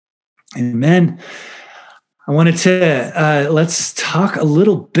Amen. I wanted to let's talk a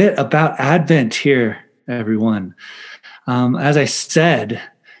little bit about Advent here, everyone. As I said,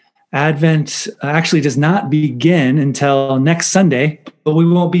 Advent actually does not begin until next Sunday, but we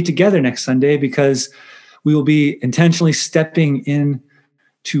won't be together next Sunday because we will be intentionally stepping in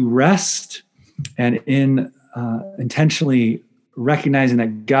to rest and in intentionally recognizing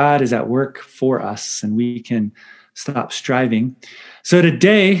that God is at work for us and we can stop striving. So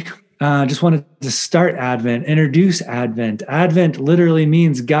today, just wanted to start Advent, introduce Advent. Advent literally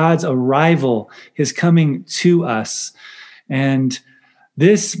means God's arrival, his coming to us. And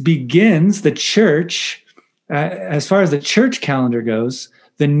this begins the church, as far as the church calendar goes,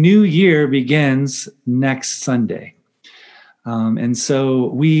 the new year begins next Sunday. And so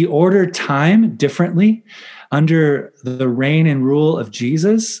we order time differently under the reign and rule of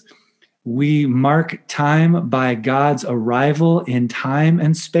Jesus. We mark time by God's arrival in time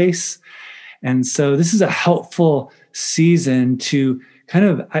and space. And so this is a helpful season to kind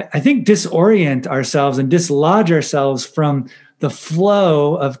of, I think, disorient ourselves and dislodge ourselves from the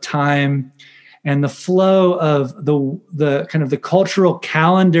flow of time and the flow of the kind of the cultural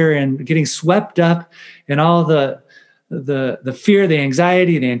calendar and getting swept up in all the fear, the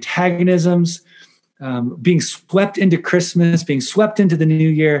anxiety, the antagonisms, being swept into Christmas, being swept into the new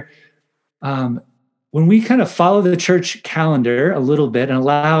year. When we kind of follow the church calendar a little bit and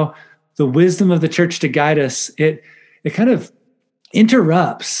allow the wisdom of the church to guide us, it kind of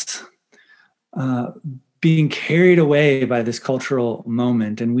interrupts being carried away by this cultural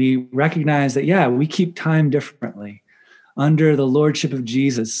moment. And we recognize that, we keep time differently. Under the lordship of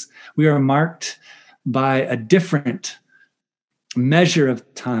Jesus, we are marked by a different measure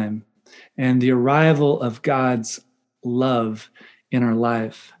of time and the arrival of God's love in our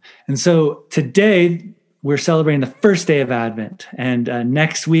life. And so today we're celebrating the first day of Advent. And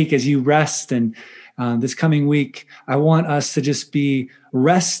next week, as you rest and this coming week, I want us to just be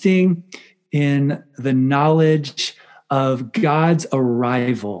resting in the knowledge of God's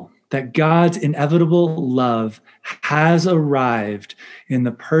arrival, that God's inevitable love has arrived in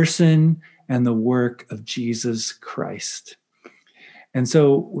the person and the work of Jesus Christ. And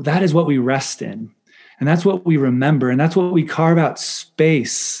so that is what we rest in. And that's what we remember. And that's what we carve out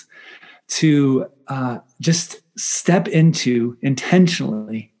space to just step into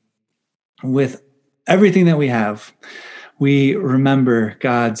intentionally with everything that we have. We remember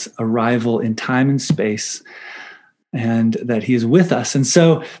God's arrival in time and space and that he is with us. And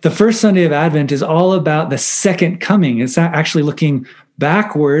so the first Sunday of Advent is all about the second coming. It's actually looking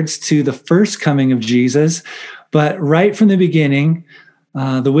backwards to the first coming of Jesus. But right from the beginning,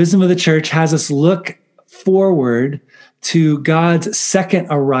 the wisdom of the church has us look forward to God's second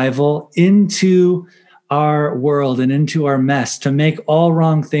arrival into our world and into our mess to make all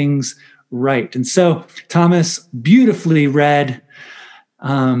wrong things right. And so Thomas beautifully read,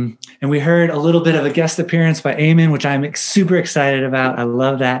 and we heard a little bit of a guest appearance by Eamon, which I'm super excited about. I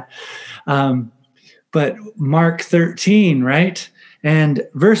love that. But Mark 13, right? And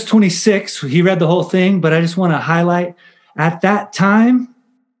verse 26, he read the whole thing, but I just want to highlight at that time,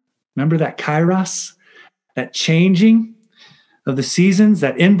 remember that kairos, that changing of the seasons,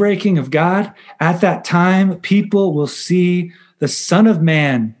 that inbreaking of God. At that time, people will see the Son of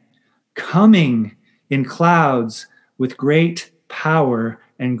Man coming in clouds with great power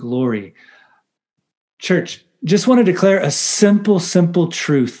and glory. Church, just want to declare a simple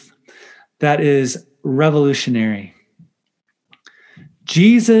truth that is revolutionary.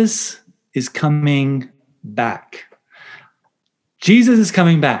 Jesus is coming back. Jesus is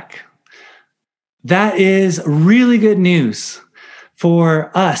coming back. That is really good news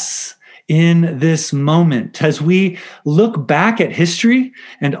for us in this moment as we look back at history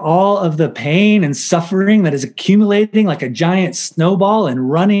and all of the pain and suffering that is accumulating like a giant snowball and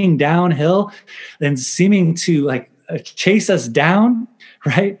running downhill and seeming to chase us down,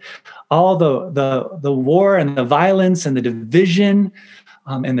 right? All the war and the violence and the division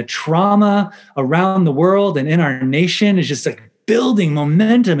and the trauma around the world and in our nation is just building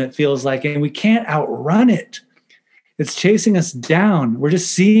momentum, it feels like, and we can't outrun it. It's chasing us down. We're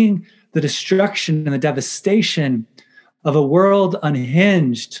just seeing the destruction and the devastation of a world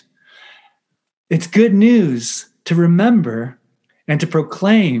unhinged. It's good news to remember and to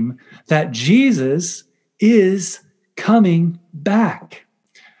proclaim that Jesus is coming back,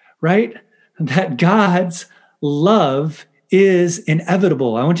 right? That God's love is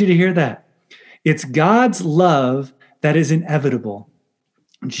inevitable. I want you to hear that. It's God's love that is inevitable.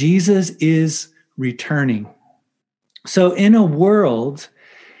 Jesus is returning. So in a world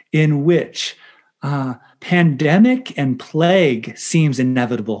in which pandemic and plague seems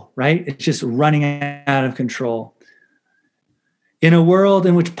inevitable, right? It's just running out of control. In a world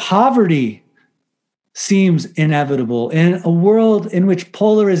in which poverty seems inevitable, in a world in which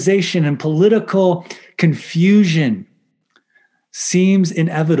polarization and political confusion seems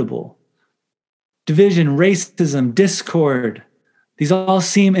inevitable, division, racism, discord, these all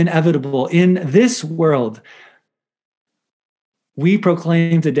seem inevitable. In this world, we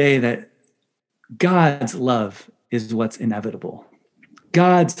proclaim today that God's love is what's inevitable.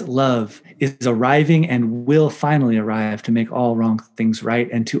 God's love is arriving and will finally arrive to make all wrong things right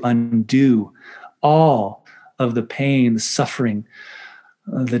and to undo all of the pain, the suffering,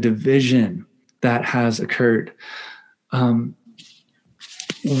 the division that has occurred. I'm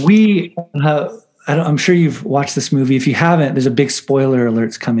sure you've watched this movie. If you haven't, there's a big spoiler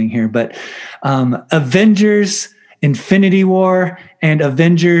alerts coming here, but Avengers Infinity War and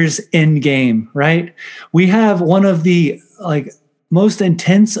Avengers Endgame, right? We have one of the most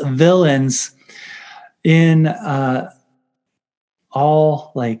intense villains in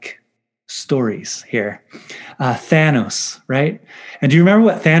all stories here. Thanos, right? And do you remember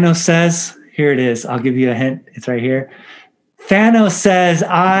what Thanos says? Here it is. I'll give you a hint. It's right here. Thanos says,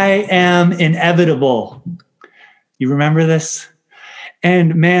 "I am inevitable." You remember this?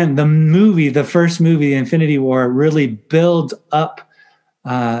 And man, the first movie, Infinity War, really builds up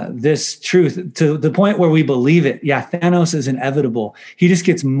this truth to the point where we believe it. Yeah, Thanos is inevitable. He just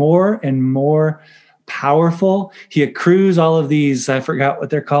gets more and more powerful. He accrues all of these, I forgot what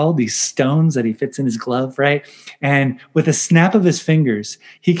they're called, these stones that he fits in his glove, right? And with a snap of his fingers,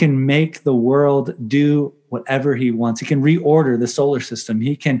 he can make the world do whatever he wants. He can reorder the solar system.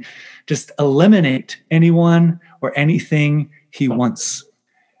 He can just eliminate anyone or anything he wants.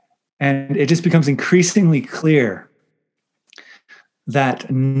 And it just becomes increasingly clear that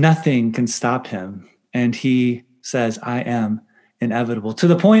nothing can stop him. And he says, "I am inevitable." To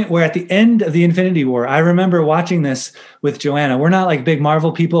the point where at the end of the Infinity War, I remember watching this with Joanna. We're not big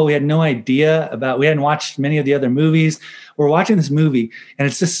Marvel people. We had no idea we hadn't watched many of the other movies. We're watching this movie and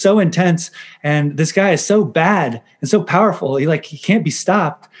it's just so intense. And this guy is so bad and so powerful. He can't be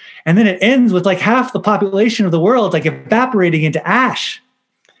stopped. And then it ends with half the population of the world evaporating into ash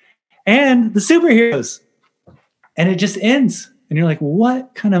and the superheroes. And it just ends. And you're like,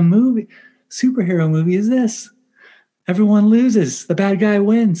 what kind of superhero movie is this? Everyone loses. The bad guy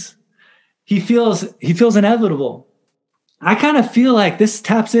wins. He feels inevitable. I kind of feel like this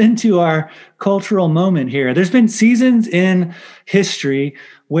taps into our cultural moment here. There's been seasons in history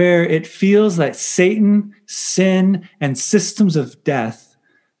where it feels like Satan, sin, and systems of death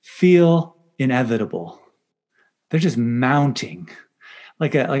feel inevitable. They're just mounting,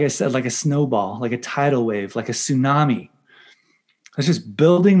 like I said, like a snowball, like a tidal wave, like a tsunami. It's just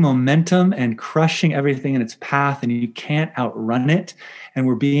building momentum and crushing everything in its path, and you can't outrun it, and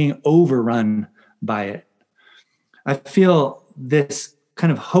we're being overrun by it. I feel this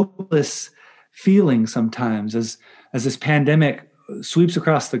kind of hopeless feeling sometimes as this pandemic sweeps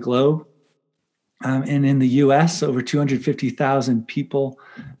across the globe. And in the US, over 250,000 people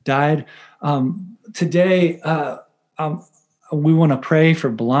died. Today, we want to pray for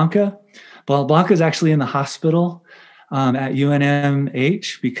Blanca. Well, Blanca is actually in the hospital at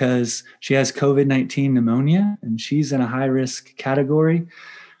UNMH because she has COVID-19 pneumonia, and she's in a high-risk category.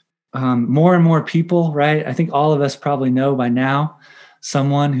 More and more people, right? I think all of us probably know by now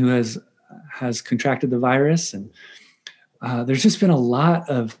someone who has contracted the virus, and there's just been a lot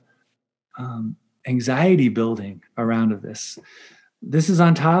of anxiety building around of this. This is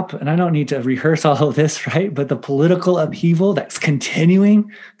on top, and I don't need to rehearse all of this, right? But the political upheaval that's continuing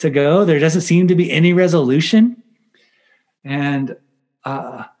to go, there doesn't seem to be any resolution. And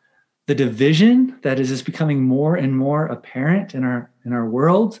the division that is just becoming more and more apparent in our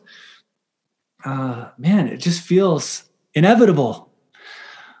world, man, it just feels inevitable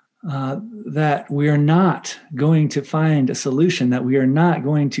that we are not going to find a solution, that we are not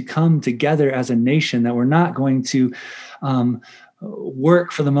going to come together as a nation, that we're not going to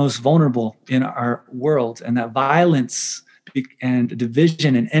work for the most vulnerable in our world, and that violence and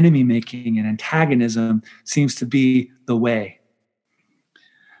division and enemy making and antagonism seems to be the way.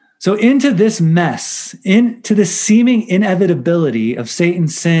 So into this mess, into this seeming inevitability of Satan,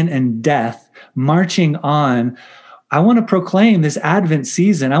 sin, and death marching on, I want to proclaim this Advent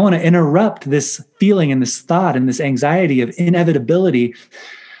season. I want to interrupt this feeling and this thought and this anxiety of inevitability,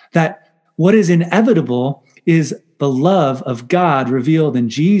 that what is inevitable is the love of God revealed in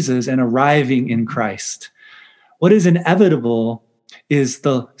Jesus and arriving in Christ. What is inevitable is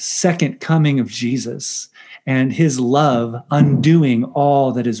the second coming of Jesus and his love undoing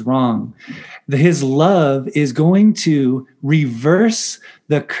all that is wrong. His love is going to reverse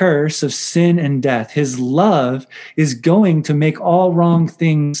the curse of sin and death. His love is going to make all wrong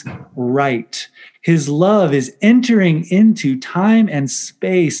things right. His love is entering into time and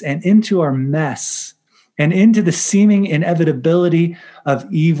space and into our mess and into the seeming inevitability of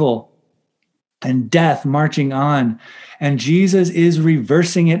evil and death marching on. And Jesus is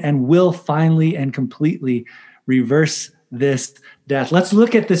reversing it and will finally and completely reverse this death. Let's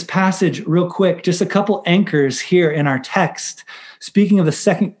look at this passage real quick. Just a couple anchors here in our text. Speaking of the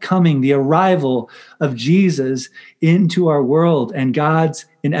second coming, the arrival of Jesus into our world and God's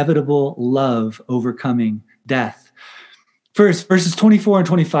inevitable love overcoming death. First, verses 24 and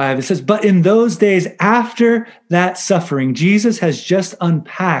 25, it says, "But in those days after that suffering," Jesus has just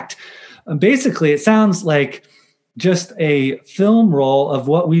unpacked. Basically, it sounds like just a film roll of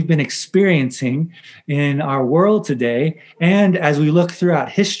what we've been experiencing in our world today. And as we look throughout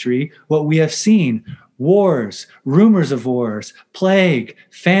history, what we have seen: wars, rumors of wars, plague,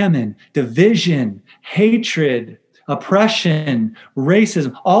 famine, division, hatred, oppression,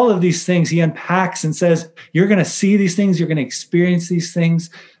 racism, all of these things he unpacks and says, you're going to see these things, you're going to experience these things.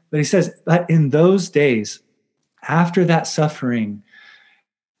 But he says, but in those days, after that suffering,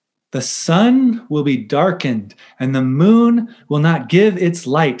 the sun will be darkened, and the moon will not give its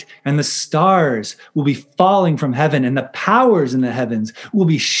light, and the stars will be falling from heaven, and the powers in the heavens will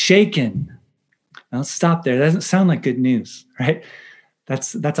be shaken. Now, let's stop there. That doesn't sound like good news, right?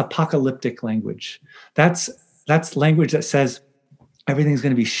 That's apocalyptic language. That's language that says everything's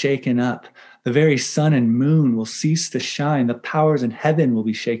going to be shaken up. The very sun and moon will cease to shine. The powers in heaven will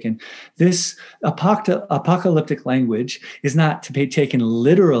be shaken. This apocalyptic language is not to be taken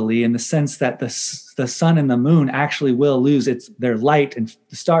literally in the sense that the sun and the moon actually will lose their light and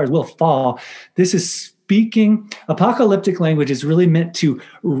the stars will fall. This is speaking. Apocalyptic language is really meant to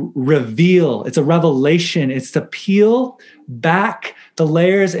reveal. It's a revelation. It's to peel back the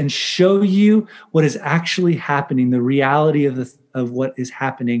layers and show you what is actually happening, the reality of what is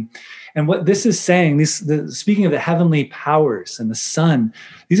happening. And what this is saying, speaking of the heavenly powers and the sun,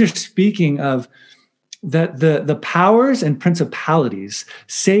 these are speaking of the powers and principalities,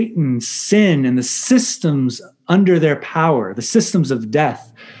 Satan, sin, and the systems under their power, the systems of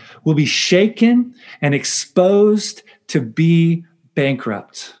death, will be shaken and exposed to be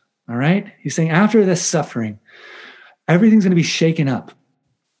bankrupt. All right? He's saying after this suffering, everything's going to be shaken up.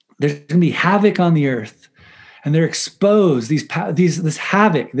 There's going to be havoc on the earth. And they're exposed, this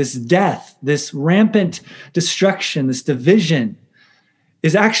havoc, this death, this rampant destruction, this division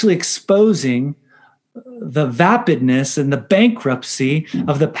is actually exposing the vapidness and the bankruptcy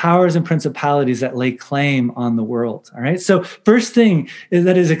of the powers and principalities that lay claim on the world. All right. So first thing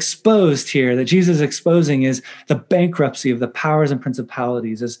that is exposed here, that Jesus is exposing, is the bankruptcy of the powers and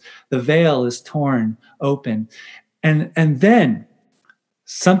principalities as the veil is torn open. And then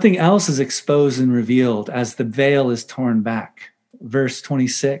something else is exposed and revealed as the veil is torn back. Verse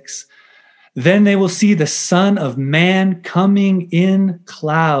 26, "Then they will see the Son of Man coming in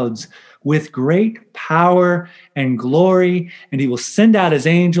clouds with great power and glory, and he will send out his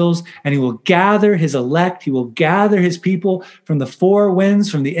angels, and he will gather his elect. He will gather his people from the four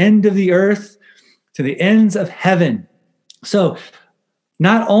winds, from the end of the earth to the ends of heaven." So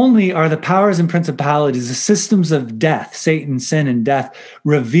not only are the powers and principalities, the systems of death, Satan, sin, and death,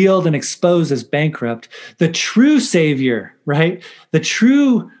 revealed and exposed as bankrupt, the true Savior, right? The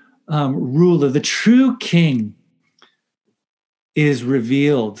true ruler, the true King is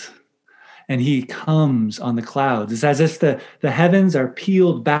revealed, and he comes on the clouds. It's as if the heavens are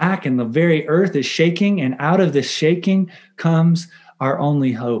peeled back and the very earth is shaking, and out of this shaking comes our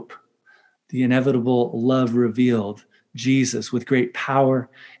only hope, the inevitable love revealed, Jesus, with great power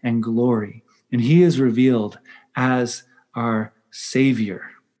and glory. And he is revealed as our Savior.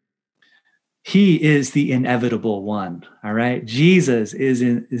 He is the inevitable one, all right? Jesus is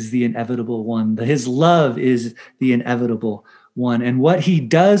the inevitable one. His love is the inevitable one. And what he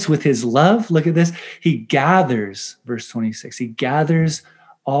does with his love, look at this, he gathers, verse 26, he gathers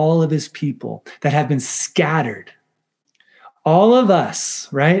all of his people that have been scattered. All of us,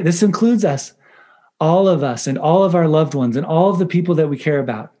 right? This includes us. All of us and all of our loved ones and all of the people that we care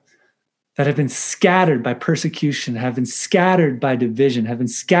about that have been scattered by persecution, have been scattered by division, have been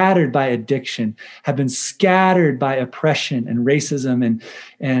scattered by addiction, have been scattered by oppression and racism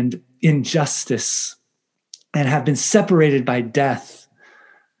and injustice, and have been separated by death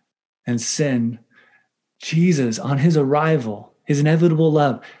and sin. Jesus, on his arrival, his inevitable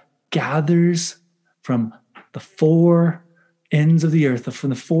love, gathers from the four ends of the earth, from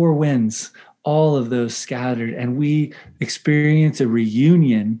the four winds, all of those scattered, and we experience a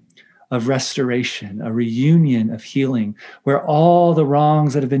reunion of restoration, a reunion of healing, where all the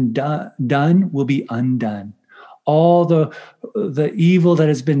wrongs that have been done will be undone. All the evil that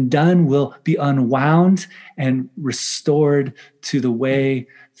has been done will be unwound and restored to the way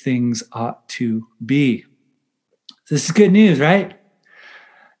things ought to be. This is good news, right?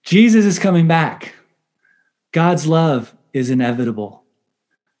 Jesus is coming back. God's love is inevitable,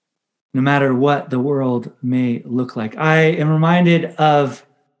 no matter what the world may look like. I am reminded of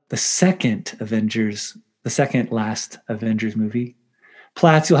the second last Avengers movie.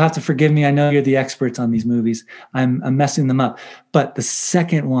 Platts, you'll have to forgive me. I know you're the experts on these movies. I'm messing them up. But the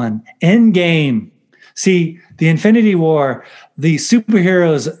second one, Endgame. See, the Infinity War, the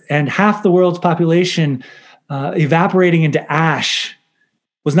superheroes and half the world's population evaporating into ash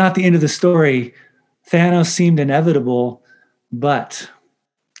was not the end of the story. Thanos seemed inevitable, but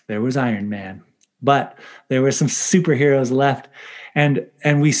there was Iron Man. But there were some superheroes left. And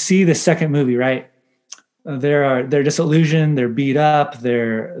we see the second movie, right? They're disillusioned, they're beat up,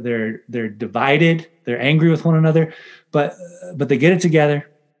 they're divided, they're angry with one another, but they get it together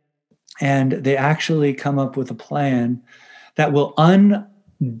and they actually come up with a plan that will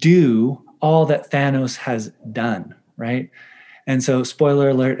undo all that Thanos has done, right? And so, spoiler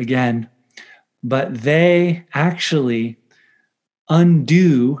alert again, but they actually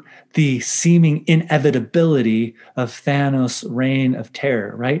undo the seeming inevitability of Thanos' reign of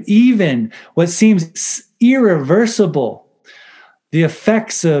terror, right? Even what seems irreversible, the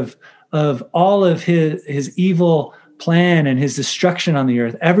effects of all of his evil plan and his destruction on the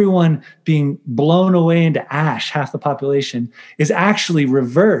earth, everyone being blown away into ash, half the population, is actually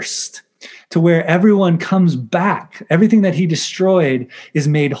reversed to where everyone comes back. Everything that he destroyed is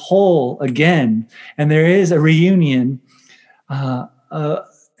made whole again. And there is a reunion and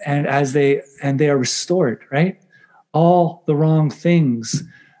they are restored, right? All the wrong things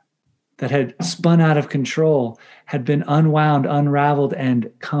that had spun out of control had been unwound, unraveled,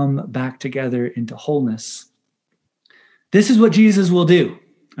 and come back together into wholeness. This is what Jesus will do,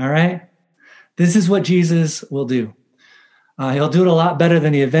 all right? This is what Jesus will do. He'll do it a lot better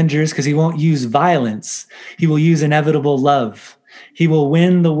than the Avengers because he won't use violence. He will use inevitable love. He will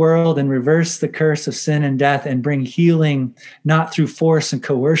win the world and reverse the curse of sin and death and bring healing, not through force and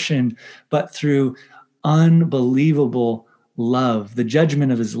coercion, but through unbelievable love, the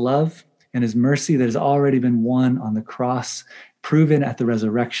judgment of his love and his mercy that has already been won on the cross, proven at the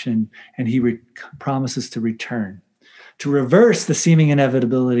resurrection, and he promises to return, to reverse the seeming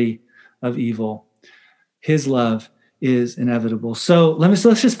inevitability of evil. His love is inevitable. So let's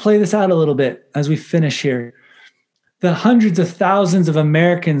just play this out a little bit as we finish here. The hundreds of thousands of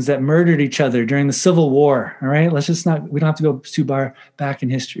Americans that murdered each other during the Civil War, all right? We don't have to go too far back in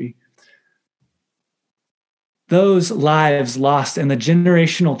history. Those lives lost and the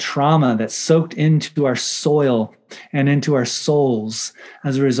generational trauma that soaked into our soil and into our souls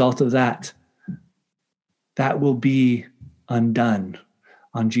as a result of that will be undone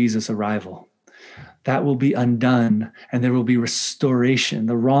on Jesus' arrival. That will be undone, and there will be restoration.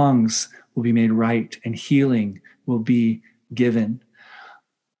 The wrongs will be made right, and healing will be given.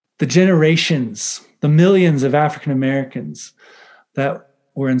 The generations, the millions of African Americans that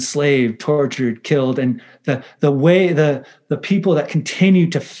were enslaved, tortured, killed, and the people that continue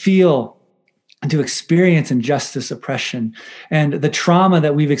to feel and to experience injustice, oppression, and the trauma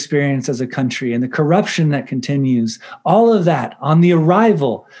that we've experienced as a country and the corruption that continues, all of that on the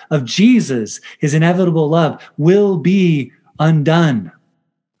arrival of Jesus, his inevitable love, will be undone.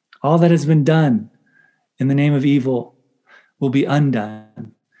 All that has been done in the name of evil will be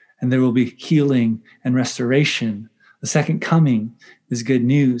undone, and there will be healing and restoration. The second coming is good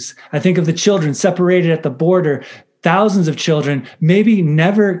news. I think of the children separated at the border, thousands of children, maybe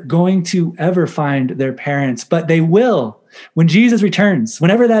never going to ever find their parents, but they will when Jesus returns,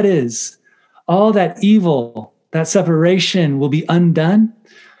 whenever that is. All that evil, that separation will be undone,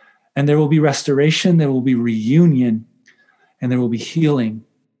 and there will be restoration, there will be reunion, and there will be healing.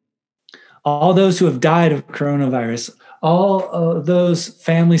 All those who have died of coronavirus, all of those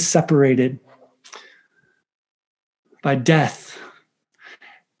families separated by death,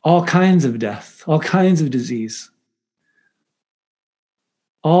 all kinds of death, all kinds of disease,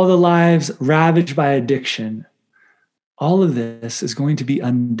 all the lives ravaged by addiction, all of this is going to be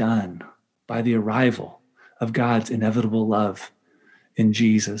undone by the arrival of God's inevitable love in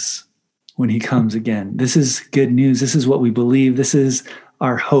Jesus when he comes again. This is good news. This is what we believe. This is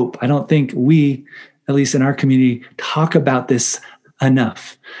our hope. I don't think we, at least in our community, talk about this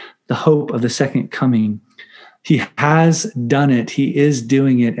enough. The hope of the second coming. He has done it. He is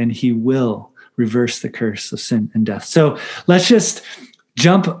doing it, and he will reverse the curse of sin and death. So let's just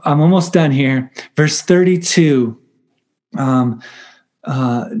I'm almost done here. Verse 32.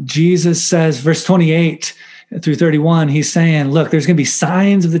 Jesus says, verse 28 through 31, he's saying, look, there's going to be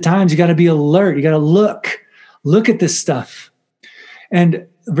signs of the times. You got to be alert. You got to look at this stuff. And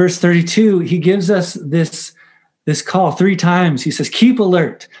verse 32, he gives us this call 3 times. He says, keep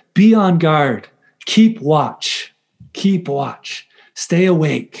alert, be on guard, keep watch, stay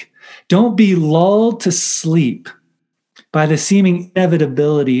awake. Don't be lulled to sleep by the seeming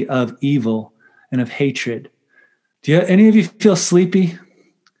inevitability of evil and of hatred. Do any of you feel sleepy?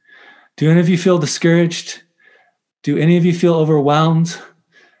 Do any of you feel discouraged? Do any of you feel overwhelmed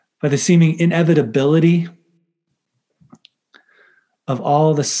by the seeming inevitability of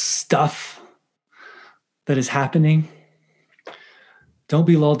all the stuff that is happening? Don't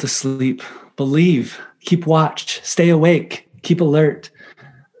be lulled to sleep. Believe, keep watch, stay awake, keep alert.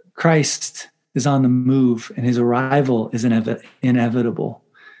 Christ is on the move, and his arrival is inevitable.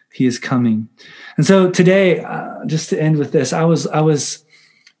 He is coming. And so today, just to end with this, I just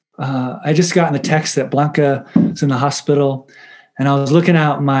got in the text that Blanca is in the hospital, and I was looking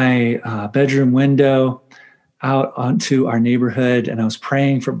out my bedroom window out onto our neighborhood, and I was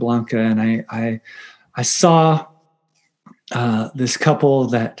praying for Blanca, and I saw this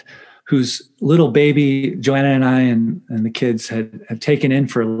couple whose little baby Joanna and I and the kids had taken in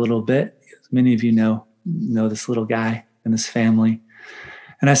for a little bit. Many of you know this little guy and this family.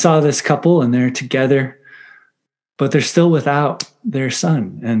 And I saw this couple, and they're together, but they're still without their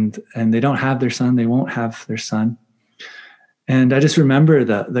son, and they don't have their son. They won't have their son. And I just remember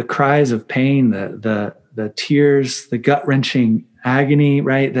the cries of pain, the tears, the gut wrenching agony,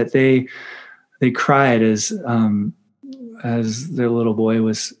 right? That they cried as their little boy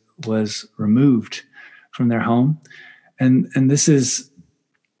was removed from their home, and this is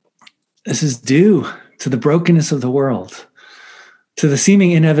due to the brokenness of the world, to the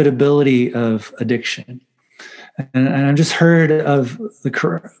seeming inevitability of addiction. And I've just heard of the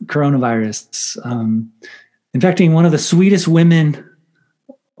coronavirus infecting one of the sweetest women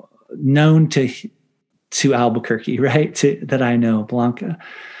known to Albuquerque, right? That I know, Blanca.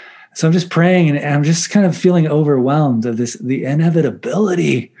 So I'm just praying, and I'm just kind of feeling overwhelmed of the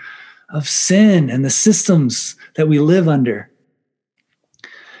inevitability of sin and the systems that we live under.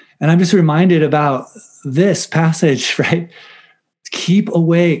 And I'm just reminded about this passage, right? Keep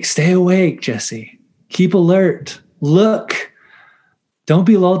awake, stay awake, Jesse. Keep alert. Look. Don't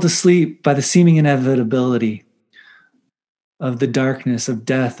be lulled to sleep by the seeming inevitability of the darkness, of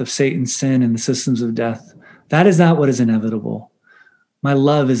death, of Satan's sin and the systems of death. That is not what is inevitable. My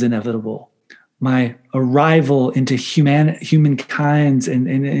love is inevitable. My arrival into humankind and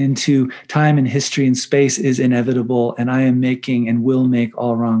into time and history and space is inevitable, and I am making and will make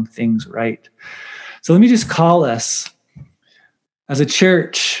all wrong things right. So let me just call us as a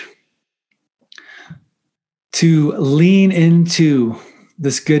church to lean into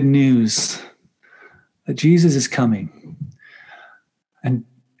this good news that Jesus is coming.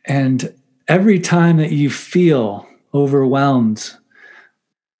 And every time that you feel overwhelmed,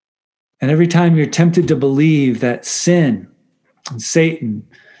 and every time you're tempted to believe that sin and Satan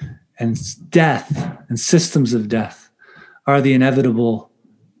and death and systems of death are the inevitable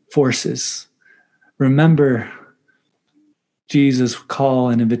forces, remember Jesus' call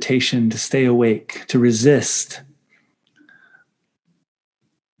and invitation to stay awake, to resist,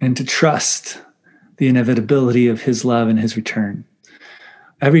 and to trust the inevitability of his love and his return.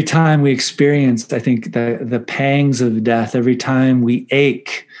 Every time we experience, I think, the pangs of death, every time we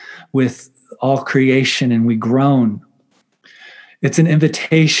ache with all creation and we groan, it's an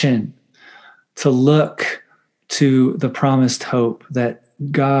invitation to look to the promised hope that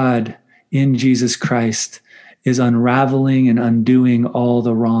God in Jesus Christ is unraveling and undoing all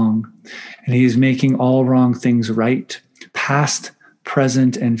the wrong. And he is making all wrong things right, past,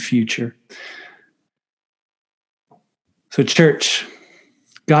 present, and future. So, church,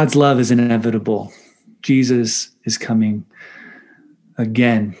 God's love is inevitable. Jesus is coming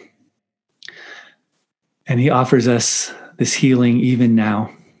again. And he offers us this healing even now.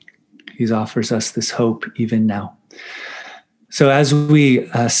 He offers us this hope even now. So as we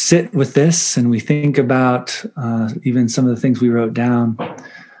sit with this and we think about even some of the things we wrote down,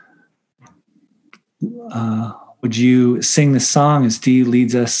 would you sing this song as Dee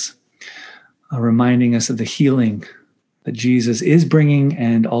leads us, reminding us of the healing that Jesus is bringing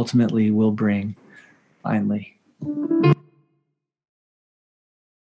and ultimately will bring finally.